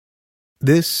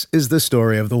This is the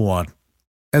story of the one.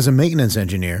 As a maintenance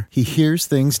engineer, he hears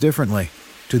things differently.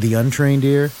 To the untrained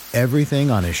ear,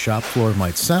 everything on his shop floor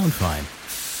might sound fine,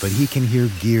 but he can hear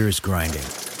gears grinding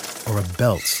or a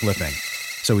belt slipping.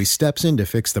 So he steps in to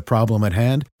fix the problem at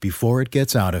hand before it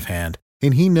gets out of hand.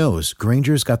 And he knows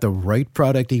Grainger's got the right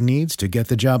product he needs to get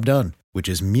the job done, which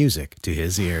is music to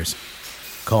his ears.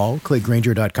 Call, click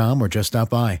Grainger.com, or just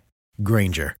stop by.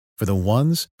 Grainger, for the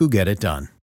ones who get it done.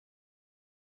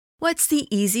 What's the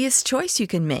easiest choice you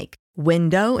can make?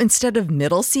 Window instead of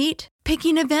middle seat?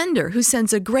 Picking a vendor who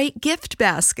sends a great gift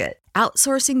basket?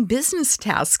 Outsourcing business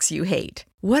tasks you hate?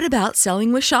 What about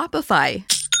selling with Shopify?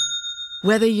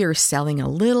 Whether you're selling a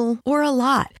little or a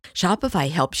lot,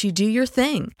 Shopify helps you do your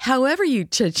thing, however you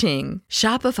cha-ching.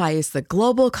 Shopify is the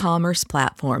global commerce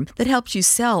platform that helps you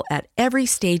sell at every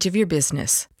stage of your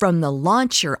business. From the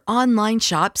launch your online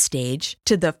shop stage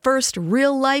to the first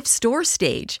real-life store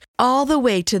stage, all the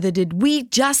way to the did we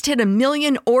just hit 1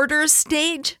 million orders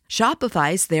stage.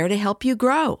 Shopify's there to help you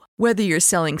grow. Whether you're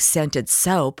selling scented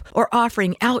soap or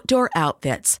offering outdoor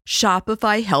outfits,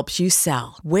 Shopify helps you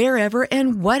sell. Wherever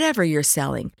and whatever you're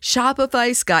selling,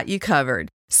 Shopify's got you covered.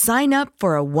 Sign up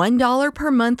for a $1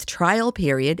 per month trial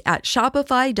period at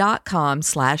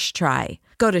shopify.com/try.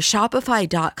 Go to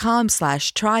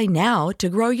shopify.com/try now to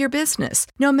grow your business,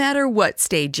 no matter what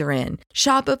stage you're in.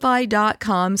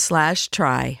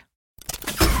 Shopify.com/try.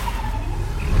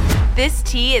 This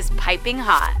tea is piping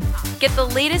hot. Get the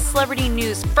latest celebrity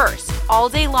news first all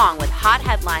day long with hot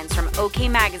headlines from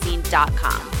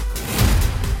okmagazine.com.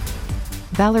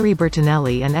 Valerie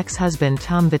Bertinelli and ex-husband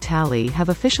Tom Vitale have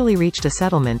officially reached a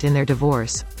settlement in their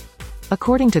divorce.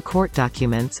 According to court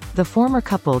documents, the former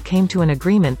couple came to an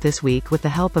agreement this week with the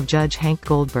help of Judge Hank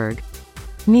Goldberg.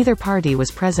 Neither party was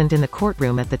present in the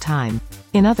courtroom at the time.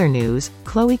 In other news,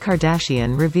 Khloé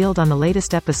Kardashian revealed on the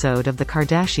latest episode of The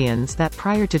Kardashians that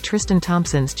prior to Tristan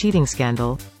Thompson's cheating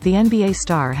scandal, the NBA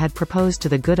star had proposed to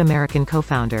the Good American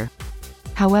co-founder.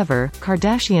 However,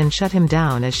 Kardashian shut him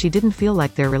down as she didn't feel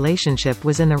like their relationship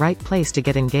was in the right place to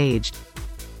get engaged.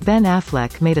 Ben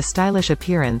Affleck made a stylish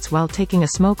appearance while taking a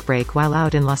smoke break while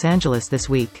out in Los Angeles this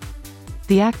week.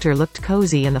 The actor looked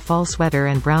cozy in the fall sweater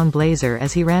and brown blazer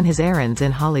as he ran his errands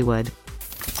in Hollywood.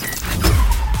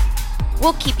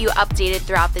 We'll keep you updated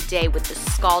throughout the day with the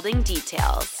scalding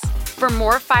details. For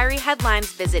more fiery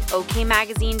headlines, visit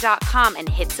okmagazine.com and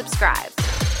hit subscribe.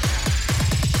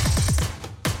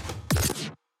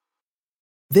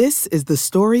 This is the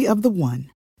story of the one.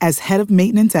 As head of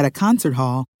maintenance at a concert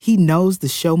hall, he knows the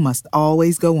show must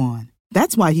always go on.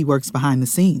 That's why he works behind the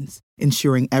scenes,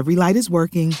 ensuring every light is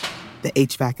working, the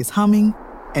HVAC is humming,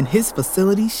 and his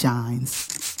facility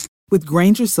shines. With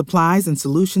Grainger's supplies and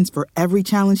solutions for every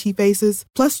challenge he faces,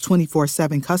 plus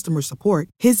 24/7 customer support,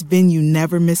 his venue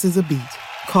never misses a beat.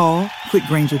 Call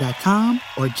quickgrainger.com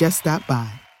or just stop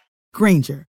by.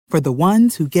 Grainger, for the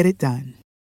ones who get it done.